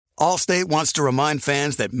Allstate wants to remind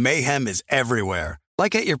fans that mayhem is everywhere,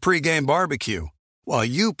 like at your pregame barbecue. While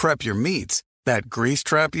you prep your meats, that grease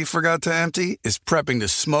trap you forgot to empty is prepping to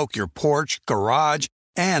smoke your porch, garage,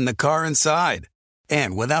 and the car inside.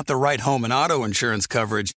 And without the right home and auto insurance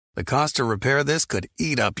coverage, the cost to repair this could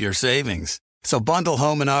eat up your savings. So bundle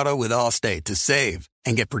home and auto with Allstate to save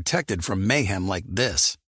and get protected from mayhem like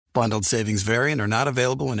this. Bundled savings vary and are not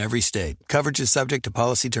available in every state. Coverage is subject to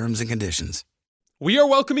policy terms and conditions. We are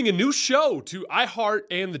welcoming a new show to iHeart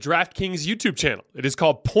and the DraftKings YouTube channel. It is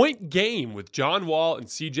called Point Game with John Wall and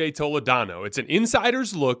CJ Toledano. It's an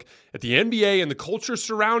insider's look at the NBA and the culture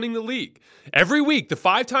surrounding the league. Every week, the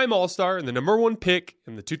five-time All-Star and the number one pick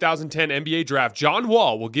in the 2010 NBA draft, John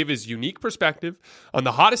Wall, will give his unique perspective on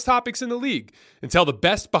the hottest topics in the league and tell the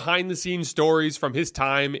best behind-the-scenes stories from his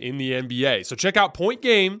time in the NBA. So check out Point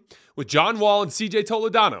Game with John Wall and CJ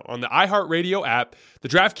Toledano on the iHeartRadio app, the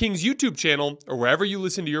DraftKings YouTube channel, or wherever you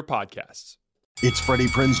listen to your podcasts. It's Freddie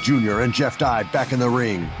Prinze Jr. and Jeff Dye back in the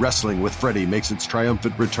ring. Wrestling with Freddie makes its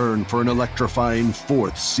triumphant return for an electrifying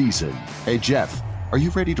fourth season. Hey, Jeff, are you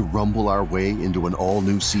ready to rumble our way into an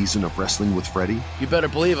all-new season of Wrestling with Freddie? You better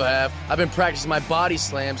believe I have. I've been practicing my body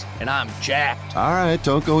slams, and I'm jacked. All right,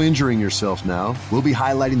 don't go injuring yourself now. We'll be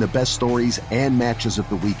highlighting the best stories and matches of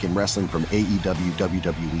the week in wrestling from AEW,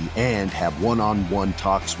 WWE, and have one-on-one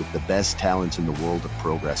talks with the best talents in the world of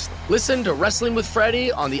pro wrestling. Listen to Wrestling with Freddie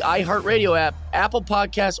on the iHeartRadio app, Apple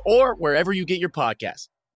Podcasts, or wherever you get your podcasts.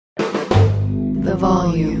 The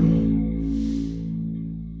Volume.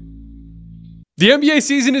 The NBA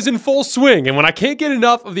season is in full swing, and when I can't get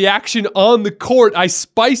enough of the action on the court, I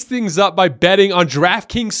spice things up by betting on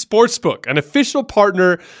DraftKings Sportsbook, an official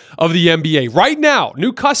partner of the NBA. Right now,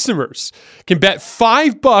 new customers can bet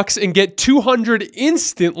 $5 and get $200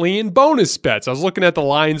 instantly in bonus bets. I was looking at the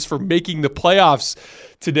lines for making the playoffs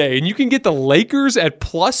today, and you can get the Lakers at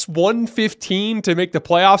plus 115 to make the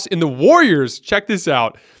playoffs, and the Warriors, check this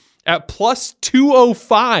out, at plus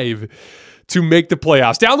 205 to make the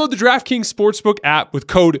playoffs. Download the DraftKings Sportsbook app with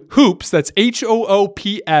code HOOPS. That's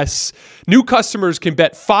HOOPS. New customers can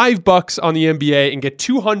bet $5 on the NBA and get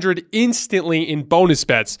 $200 instantly in bonus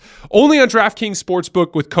bets. Only on DraftKings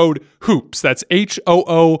Sportsbook with code HOOPS. That's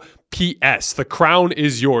HOOPS. The crown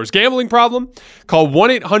is yours. Gambling problem? Call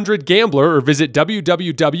 1-800-GAMBLER or visit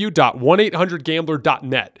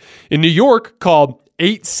www.1800gambler.net. In New York, call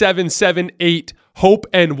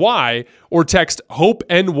 877-8-HOPE-NY or text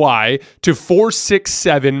HOPE-NY to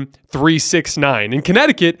 467-369. In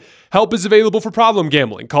Connecticut, help is available for problem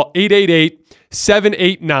gambling. Call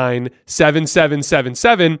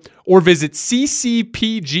 888-789-7777 or visit ccpg.org.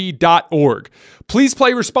 Please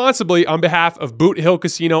play responsibly on behalf of Boot Hill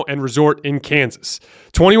Casino and Resort in Kansas.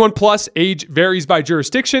 21 plus, age varies by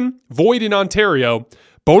jurisdiction, void in Ontario.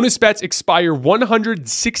 Bonus bets expire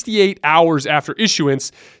 168 hours after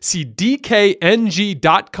issuance. See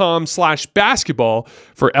dkng.com/basketball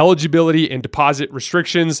for eligibility and deposit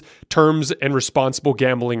restrictions, terms, and responsible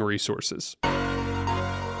gambling resources.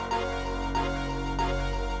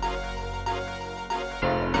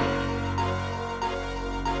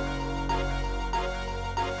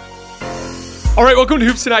 All right, welcome to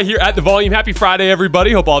Hoops Tonight here at The Volume. Happy Friday,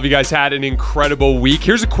 everybody. Hope all of you guys had an incredible week.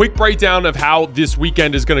 Here's a quick breakdown of how this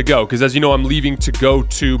weekend is going to go, because as you know, I'm leaving to go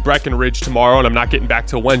to Breckenridge tomorrow, and I'm not getting back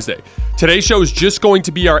till Wednesday. Today's show is just going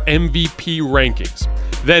to be our MVP rankings.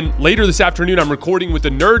 Then later this afternoon, I'm recording with the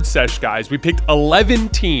Nerd Sesh guys. We picked 11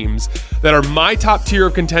 teams that are my top tier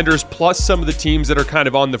of contenders, plus some of the teams that are kind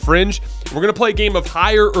of on the fringe. We're going to play a game of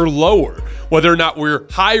higher or lower, whether or not we're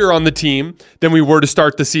higher on the team than we were to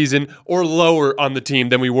start the season or lower on the team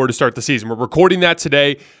than we were to start the season. We're recording that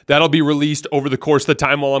today. That'll be released over the course of the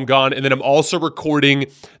time while I'm gone. And then I'm also recording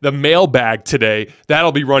the mailbag today.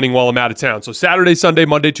 That'll be running while I'm out of town. So Saturday, Sunday,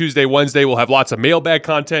 Monday, Tuesday, Wednesday, we'll have lots of mailbag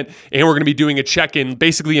content. And we're going to be doing a check-in,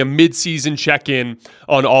 basically a mid-season check-in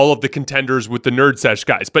on all of the contenders with the Nerd Sesh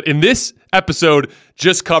guys. But in this episode,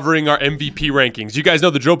 just covering our MVP rankings. You guys know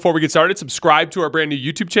the drill before we get started. Subscribe to our brand new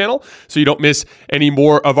YouTube channel so you don't miss any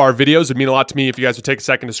more of our videos. It'd mean a lot to me if you guys would take a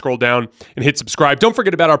second to scroll down and hit subscribe. Don't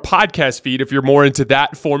forget about our podcast feed. If you're more into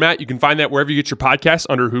that format, you can find that wherever you get your podcasts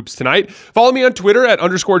under Hoops Tonight. Follow me on Twitter at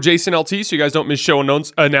 _JasonLT so you guys don't miss show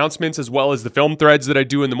announcements as well as the film threads that I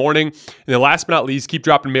do in the morning. And then last but not least, keep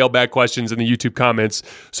dropping mailbag questions in the YouTube comments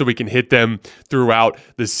so we can hit them throughout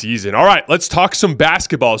the season. All right, let's talk some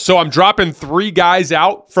basketball. So I'm dropping 3 guys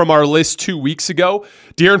out from our list 2 weeks ago.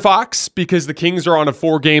 De'Aaron Fox, because the Kings are on a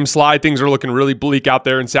 4-game slide. Things are looking really bleak out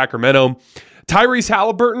there in Sacramento. Tyrese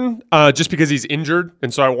Halliburton, just because he's injured,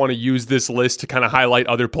 and so I want to use this list to kind of highlight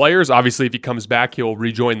other players. Obviously, if he comes back, he'll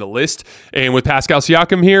rejoin the list. And with Pascal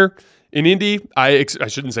Siakam here, in Indy. I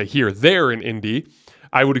shouldn't say here, there in Indy.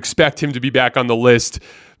 I would expect him to be back on the list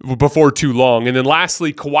before too long. And then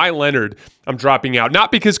lastly, Kawhi Leonard, I'm dropping out.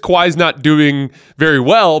 Not because Kawhi's not doing very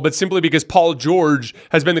well, but simply because Paul George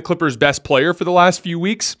has been the Clippers' best player for the last few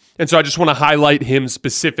weeks. And so I just want to highlight him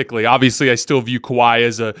specifically. Obviously, I still view Kawhi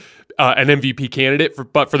as an MVP candidate,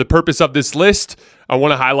 but for the purpose of this list, I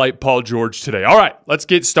want to highlight Paul George today. All right, let's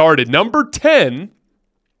get started. Number 10,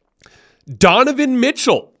 Donovan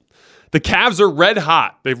Mitchell. The Cavs are red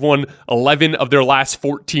hot. They've won 11 of their last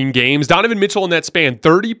 14 games. Donovan Mitchell in that span,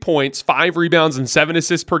 30 points, 5 rebounds, and 7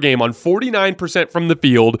 assists per game on 49% from the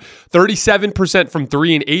field, 37% from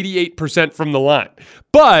three, and 88% from the line.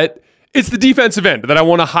 But it's the defensive end that I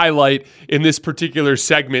want to highlight in this particular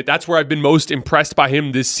segment. That's where I've been most impressed by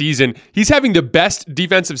him this season. He's having the best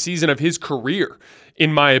defensive season of his career,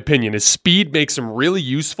 in my opinion. His speed makes him really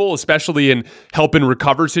useful, especially in help and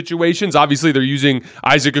recover situations. Obviously, they're using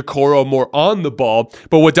Isaac Okoro more on the ball,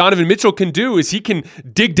 but what Donovan Mitchell can do is he can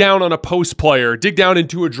dig down on a post player, dig down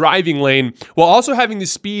into a driving lane, while also having the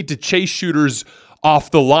speed to chase shooters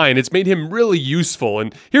off the line. It's made him really useful.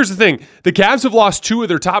 And here's the thing. The Cavs have lost 2 of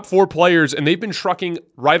their top 4 players, and they've been trucking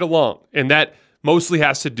right along. And that mostly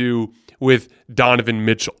has to do with Donovan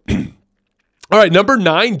Mitchell. All right, number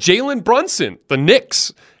 9, Jalen Brunson. The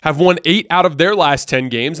Knicks have won 8 out of their last 10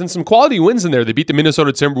 games and some quality wins in there. They beat the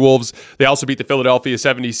Minnesota Timberwolves. They also beat the Philadelphia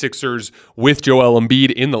 76ers with Joel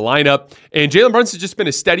Embiid in the lineup. And Jalen Brunson's just been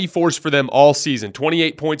a steady force for them all season.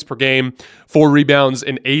 28 points per game, 4 rebounds,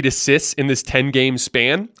 and 8 assists in this 10-game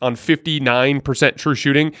span on 59% true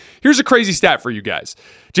shooting. Here's a crazy stat for you guys.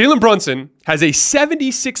 Jalen Brunson has a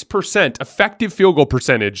 76% effective field goal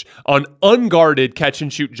percentage on unguarded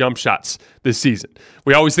catch-and-shoot jump shots this season.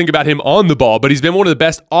 We always think about him on the ball, but he's been one of the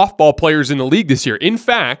best off-ball players in the league this year. In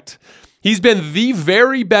fact, he's been the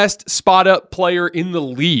very best spot-up player in the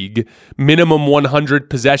league, minimum 100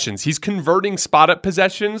 possessions. He's converting spot-up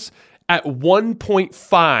possessions at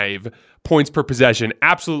 1.5 points per possession.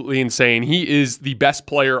 Absolutely insane. He is the best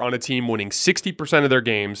player on a team winning 60% of their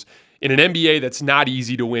games in an NBA that's not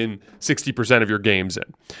easy to win 60% of your games in.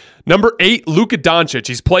 Number 8, Luka Doncic.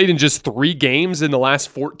 He's played in just 3 games in the last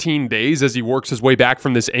 14 days as he works his way back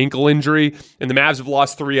from this ankle injury, and the Mavs have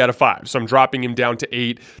lost 3 out of 5, so I'm dropping him down to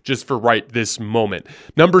 8 just for right this moment.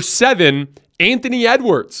 Number 7, Anthony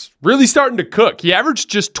Edwards, really starting to cook. He averaged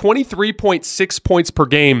just 23.6 points per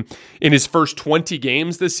game in his first 20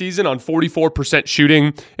 games this season on 44%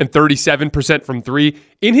 shooting and 37% from 3.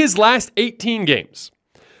 In his last 18 games,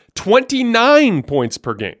 29 points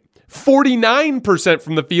per game, 49%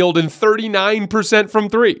 from the field, and 39% from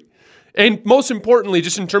 3. And most importantly,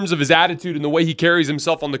 just in terms of his attitude and the way he carries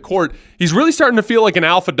himself on the court, he's really starting to feel like an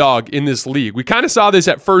alpha dog in this league. We kind of saw this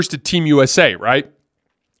at first at Team USA, right?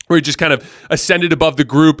 Where he just kind of ascended above the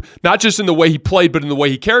group, not just in the way he played, but in the way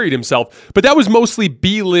he carried himself. But that was mostly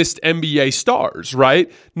B-list NBA stars,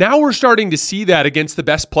 right? Now we're starting to see that against the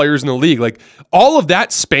best players in the league. Like all of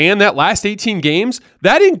that span, that last 18 games,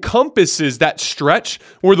 that encompasses that stretch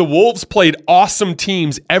where the Wolves played awesome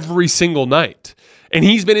teams every single night. And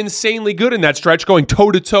he's been insanely good in that stretch, going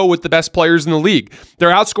toe-to-toe with the best players in the league.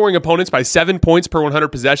 They're outscoring opponents by 7 points per 100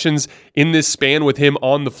 possessions in this span with him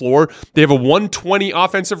on the floor. They have a 120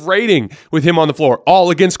 offensive rating with him on the floor, all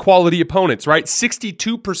against quality opponents, right?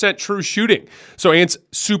 62% true shooting. So Ant's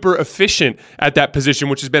super efficient at that position,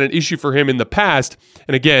 which has been an issue for him in the past.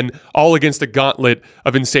 And again, all against a gauntlet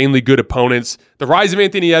of insanely good opponents. The rise of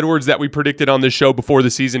Anthony Edwards that we predicted on this show before the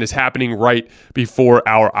season is happening right before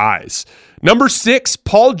our eyes. Number 6,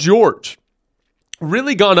 Paul George.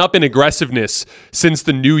 Really gone up in aggressiveness since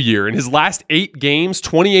the new year. In his last 8 games,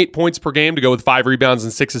 28 points per game to go with 5 rebounds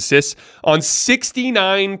and 6 assists on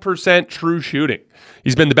 69% true shooting.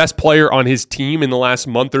 He's been the best player on his team in the last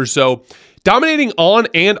month or so, dominating on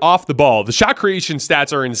and off the ball. The shot creation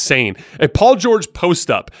stats are insane. A Paul George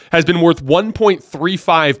post-up has been worth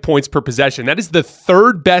 1.35 points per possession. That is the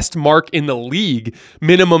 3rd best mark in the league,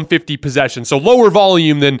 minimum 50 possessions. So lower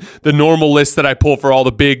volume than the normal list that I pull for all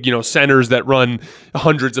the big, centers that run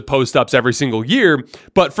hundreds of post-ups every single year.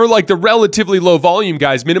 But for like the relatively low volume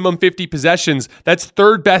guys, minimum 50 possessions, that's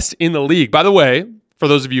 3rd best in the league. By the way, for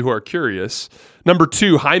those of you who are curious, number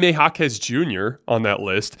 2, Jaime Jaquez Jr. on that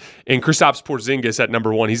list, and Kristaps Porzingis at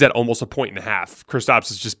number 1. He's at almost 1.5 points. Kristaps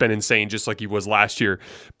has just been insane, just like he was last year,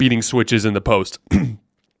 beating switches in the post.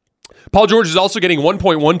 Paul George is also getting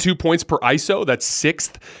 1.12 points per ISO. That's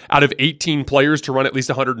 6th out of 18 players to run at least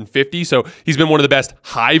 150. So he's been one of the best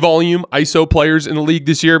high-volume ISO players in the league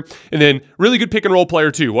this year. And then really good pick-and-roll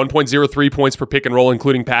player, too. 1.03 points per pick-and-roll,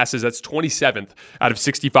 including passes. That's 27th out of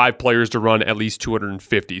 65 players to run at least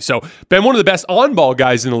 250. So been one of the best on-ball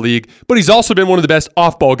guys in the league, but he's also been one of the best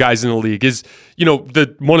off-ball guys in the league.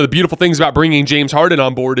 One of the beautiful things about bringing James Harden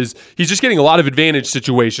on board is he's just getting a lot of advantage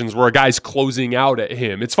situations where a guy's closing out at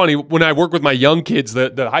him. It's funny, when I work with my young kids,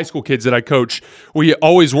 the high school kids that I coach, we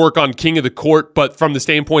always work on king of the court, but from the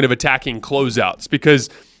standpoint of attacking closeouts, because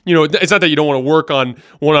it's not that you don't want to work on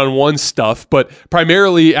one-on-one stuff, but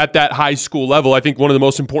primarily at that high school level, I think one of the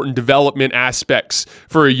most important development aspects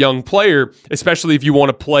for a young player, especially if you want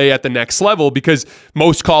to play at the next level, because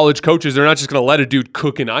most college coaches, they're not just going to let a dude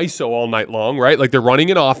cook an ISO all night long, right? Like they're running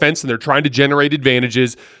an offense and they're trying to generate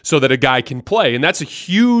advantages so that a guy can play. And that's a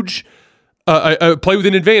huge play with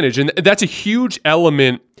an advantage. And that's a huge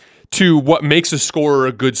element to what makes a scorer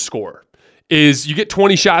a good scorer. Is you get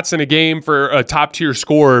 20 shots in a game for a top-tier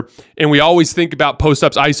scorer, and we always think about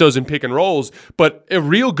post-ups, ISOs, and pick and rolls, but a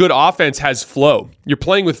real good offense has flow. You're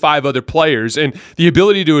playing with 5 other players, and the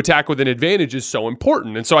ability to attack with an advantage is so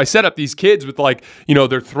important. And so I set up these kids with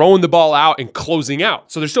they're throwing the ball out and closing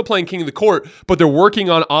out. So they're still playing king of the court, but they're working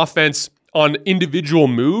on offense on individual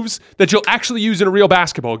moves that you'll actually use in a real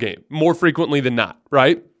basketball game more frequently than not,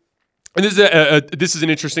 right? And this is an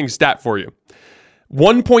interesting stat for you.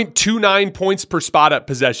 1.29 points per spot-up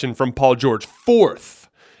possession from Paul George, 4th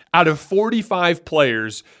out of 45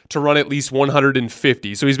 players to run at least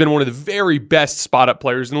 150. So he's been one of the very best spot-up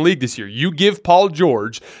players in the league this year. You give Paul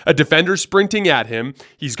George a defender sprinting at him,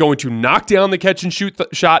 he's going to knock down the catch-and-shoot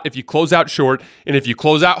shot if you close out short, and if you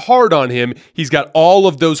close out hard on him, he's got all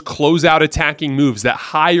of those close-out attacking moves, that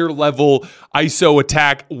higher-level ISO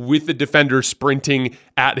attack with the defender sprinting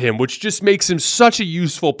at him, which just makes him such a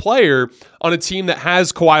useful player on a team that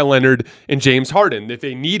has Kawhi Leonard and James Harden. If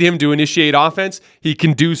they need him to initiate offense, he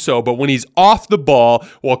can do so. But when he's off the ball,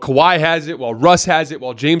 while Kawhi has it, while Russ has it,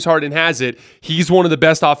 while James Harden has it, he's one of the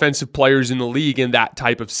best offensive players in the league in that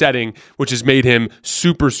type of setting, which has made him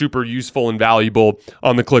super, super useful and valuable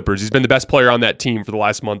on the Clippers. He's been the best player on that team for the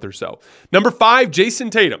last month or so. Number 5, Jason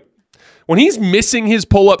Tatum. When he's missing his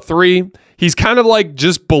pull-up 3, he's kind of like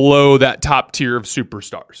just below that top tier of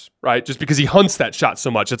superstars, right? Just because he hunts that shot so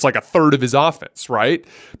much. It's like a third of his offense, right?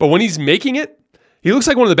 But when he's making it, he looks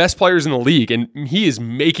like one of the best players in the league, and he is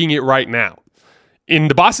making it right now. In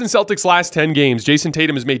the Boston Celtics' last 10 games, Jason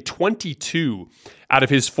Tatum has made 22 out of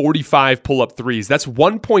his 45 pull-up threes. That's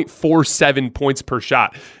 1.47 points per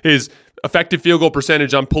shot. His effective field goal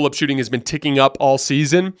percentage on pull-up shooting has been ticking up all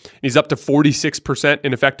season. He's up to 46%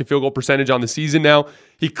 in effective field goal percentage on the season now.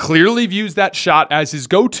 He clearly views that shot as his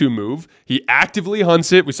go-to move. He actively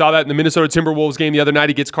hunts it. We saw that in the Minnesota Timberwolves game the other night.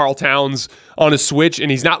 He gets Karl Towns on a switch,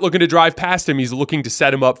 and he's not looking to drive past him. He's looking to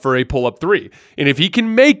set him up for a pull-up 3. And if he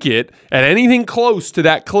can make it at anything close to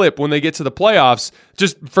that clip when they get to the playoffs,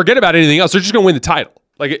 just forget about anything else. They're just going to win the title.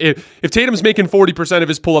 Like if Tatum's making 40% of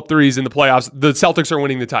his pull-up threes in the playoffs, the Celtics are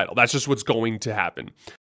winning the title. That's just what's going to happen.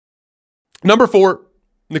 Number 4,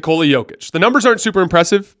 Nikola Jokic. The numbers aren't super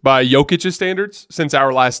impressive by Jokic's standards since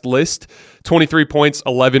our last list. 23 points,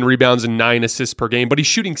 11 rebounds, and 9 assists per game. But he's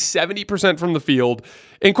shooting 70% from the field.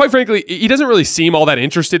 And quite frankly, he doesn't really seem all that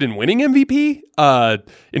interested in winning MVP.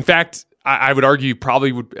 In fact, I would argue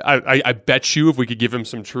probably would. I bet you if we could give him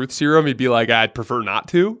some truth serum, he'd be like, I'd prefer not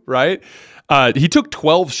to, right? He took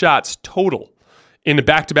 12 shots total in a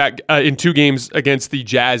back-to-back in 2 games against the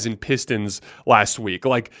Jazz and Pistons last week.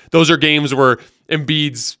 Like, those are games where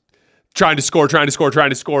Embiid's trying to score,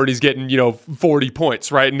 and he's getting, 40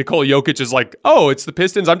 points, right? And Nikola Jokic is like, oh, it's the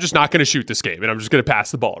Pistons. I'm just not going to shoot this game, and I'm just going to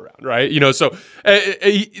pass the ball around, right?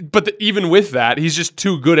 Even with that, he's just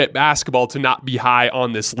too good at basketball to not be high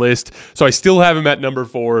on this list. So I still have him at number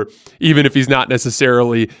 4, even if he's not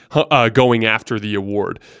necessarily going after the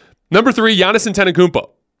award. Number 3, Giannis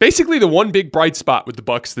Antetokounmpo. Basically the one big bright spot with the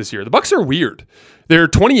Bucks this year. The Bucks are weird. They're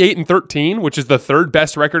 28-13, which is the 3rd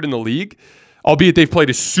best record in the league, albeit they've played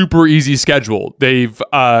a super easy schedule. They've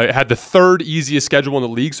had the 3rd easiest schedule in the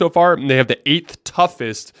league so far, and they have the 8th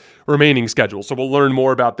toughest remaining schedule. So we'll learn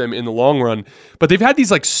more about them in the long run. But they've had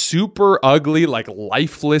these super ugly,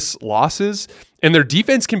 lifeless losses, and their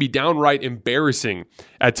defense can be downright embarrassing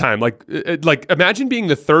at times. Like imagine being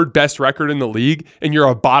the 3rd best record in the league and you're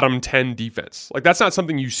a bottom 10 defense. Like, that's not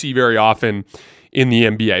something you see very often in the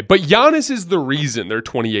NBA. But Giannis is the reason they're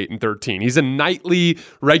 28-13. He's a nightly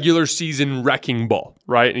regular season wrecking ball,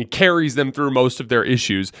 right? And he carries them through most of their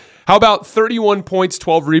issues. How about 31 points,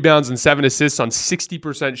 12 rebounds, and 7 assists on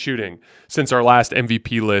 60% shooting since our last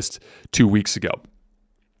MVP list 2 weeks ago?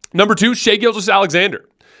 Number 2, Shai Gilgeous-Alexander.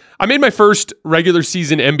 I made my first regular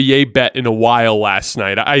season NBA bet in a while last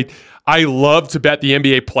night. I love to bet the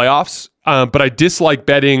NBA playoffs, but I dislike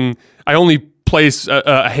betting. I only place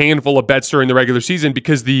a handful of bets during the regular season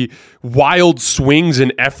because the wild swings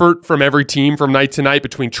in effort from every team from night to night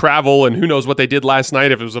between travel and who knows what they did last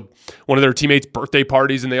night, if it was one of their teammates' birthday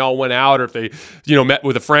parties and they all went out, or if they met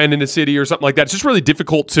with a friend in the city or something like that. It's just really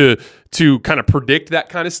difficult to kind of predict that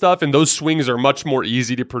kind of stuff, and those swings are much more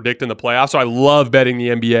easy to predict in the playoffs. So I love betting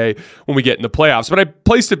the NBA when we get in the playoffs. But I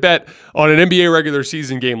placed a bet on an NBA regular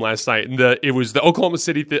season game last night, and it was the Oklahoma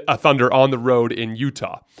City Thunder on the road in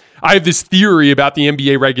Utah. I have this theory about the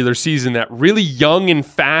NBA regular season that really young and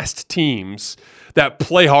fast teams that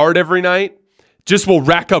play hard every night just will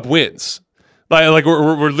rack up wins. Like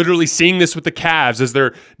we're literally seeing this with the Cavs as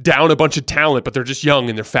they're down a bunch of talent, but they're just young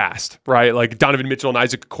and they're fast, right? Like Donovan Mitchell and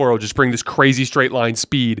Isaac Okoro just bring this crazy straight line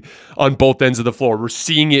speed on both ends of the floor. We're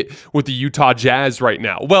seeing it with the Utah Jazz right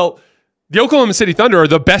now. Well, the Oklahoma City Thunder are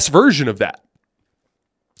the best version of that.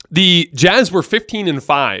 The Jazz were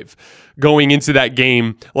 15-5 going into that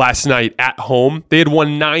game last night at home. They had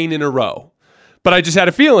won 9 in a row. But I just had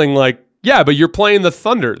a feeling like, yeah, but you're playing the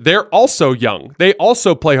Thunder. They're also young. They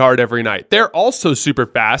also play hard every night. They're also super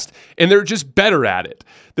fast, and they're just better at it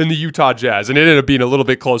than the Utah Jazz. And it ended up being a little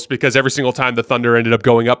bit close because every single time the Thunder ended up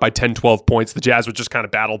going up by 10, 12 points, the Jazz would just kind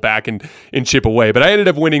of battle back and chip away. But I ended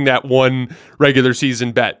up winning that one regular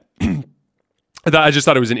season bet. I just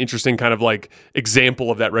thought it was an interesting kind of like example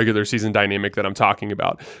of that regular season dynamic that I'm talking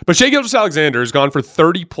about. But Shai Gilgeous-Alexander has gone for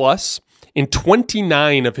 30+ in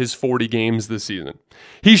 29 of his 40 games this season.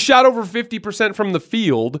 He shot over 50% from the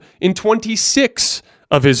field in 26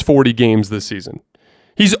 of his 40 games this season.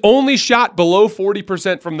 He's only shot below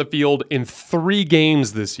 40% from the field in 3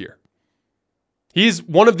 games this year. He's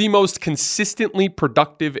one of the most consistently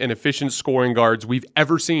productive and efficient scoring guards we've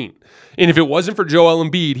ever seen. And if it wasn't for Joel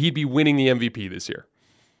Embiid, he'd be winning the MVP this year.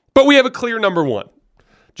 But we have a clear number 1,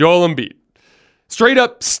 Joel Embiid. Straight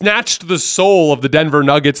up snatched the soul of the Denver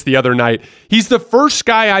Nuggets the other night. He's the first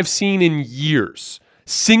guy I've seen in years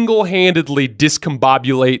single-handedly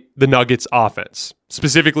discombobulate the Nuggets offense,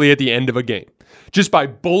 specifically at the end of a game, just by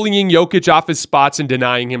bullying Jokic off his spots and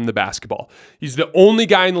denying him the basketball. He's the only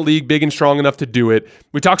guy in the league big and strong enough to do it.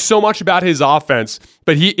 We talk so much about his offense,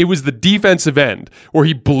 but it was the defensive end where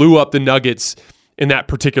he blew up the Nuggets in that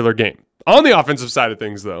particular game. On the offensive side of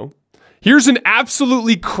things, though, here's an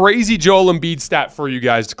absolutely crazy Joel Embiid stat for you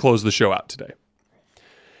guys to close the show out today.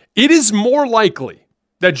 It is more likely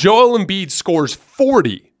that Joel Embiid scores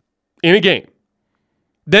 40 in a game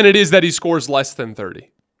than it is that he scores less than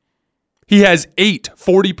 30. He has 8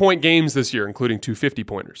 40-point games this year, including 2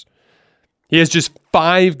 50-pointers. He has just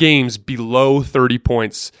 5 games below 30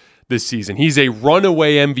 points this season. He's a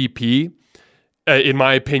runaway MVP, in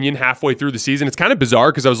my opinion, halfway through the season. It's kind of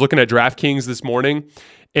bizarre because I was looking at DraftKings this morning,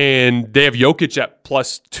 and they have Jokic at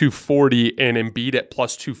plus 240 and Embiid at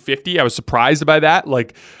plus 250. I was surprised by that.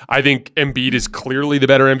 Like, I think Embiid is clearly the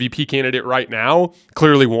better MVP candidate right now,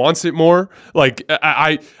 clearly wants it more. Like,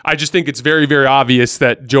 I just think it's very, very obvious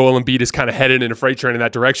that Joel Embiid is kind of headed in a freight train in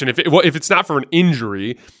that direction. If it's not for an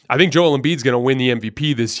injury, I think Joel Embiid's going to win the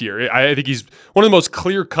MVP this year. I think he's one of the most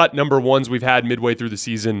clear-cut number ones we've had midway through the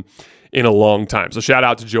season in a long time. So shout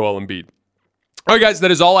out to Joel Embiid. All right, guys, that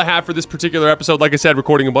is all I have for this particular episode. Like I said,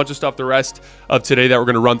 recording a bunch of stuff the rest of today that we're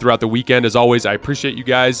going to run throughout the weekend. As always, I appreciate you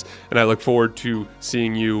guys, and I look forward to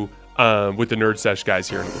seeing you with the Nerd Sesh guys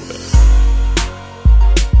here in a little bit.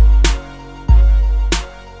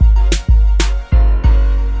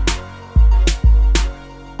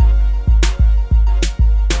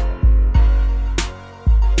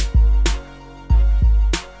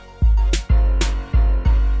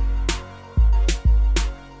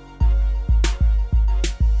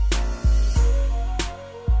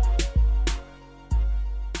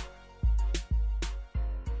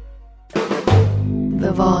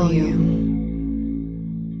 The volume.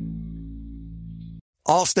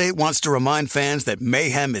 Allstate wants to remind fans that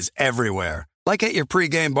mayhem is everywhere, like at your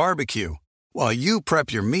pregame barbecue. While you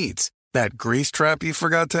prep your meats, that grease trap you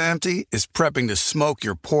forgot to empty is prepping to smoke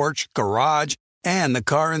your porch, garage, and the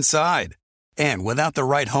car inside. And without the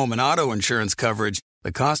right home and auto insurance coverage,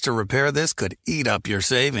 the cost to repair this could eat up your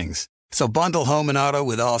savings. So bundle home and auto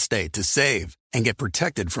with Allstate to save and get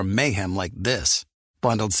protected from mayhem like this.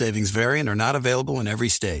 Bundled savings vary and are not available in every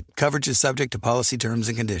state. Coverage is subject to policy terms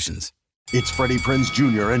and conditions. It's Freddie Prinze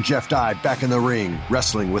Jr. and Jeff Dye back in the ring.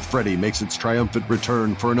 Wrestling with Freddie makes its triumphant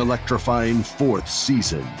return for an electrifying 4th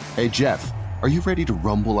season. Hey, Jeff, are you ready to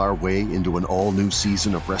rumble our way into an all-new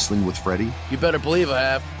season of Wrestling with Freddie? You better believe I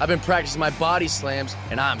have. I've been practicing my body slams,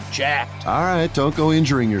 and I'm jacked. All right, don't go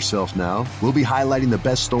injuring yourself now. We'll be highlighting the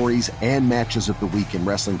best stories and matches of the week in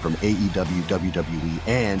wrestling from AEW, WWE,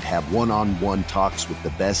 and have one-on-one talks with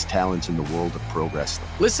the best talents in the world of pro wrestling.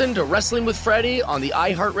 Listen to Wrestling with Freddie on the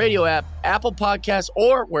iHeartRadio app, Apple Podcasts,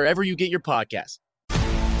 or wherever you get your podcasts.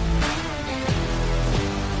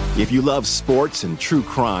 If you love sports and true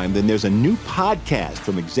crime, then there's a new podcast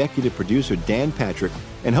from executive producer Dan Patrick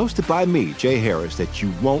and hosted by me, Jay Harris, that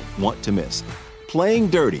you won't want to miss. Playing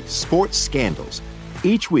Dirty: Sports Scandals.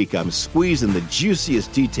 Each week, I'm squeezing the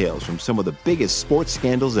juiciest details from some of the biggest sports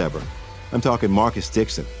scandals ever. I'm talking Marcus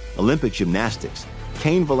Dixon, Olympic gymnastics,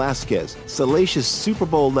 Cain Velasquez, salacious Super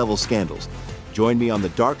Bowl-level scandals. Join me on the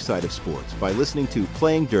dark side of sports by listening to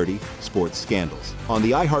Playing Dirty: Sports Scandals on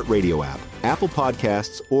the iHeartRadio app, Apple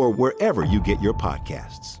Podcasts, or wherever you get your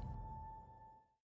podcasts.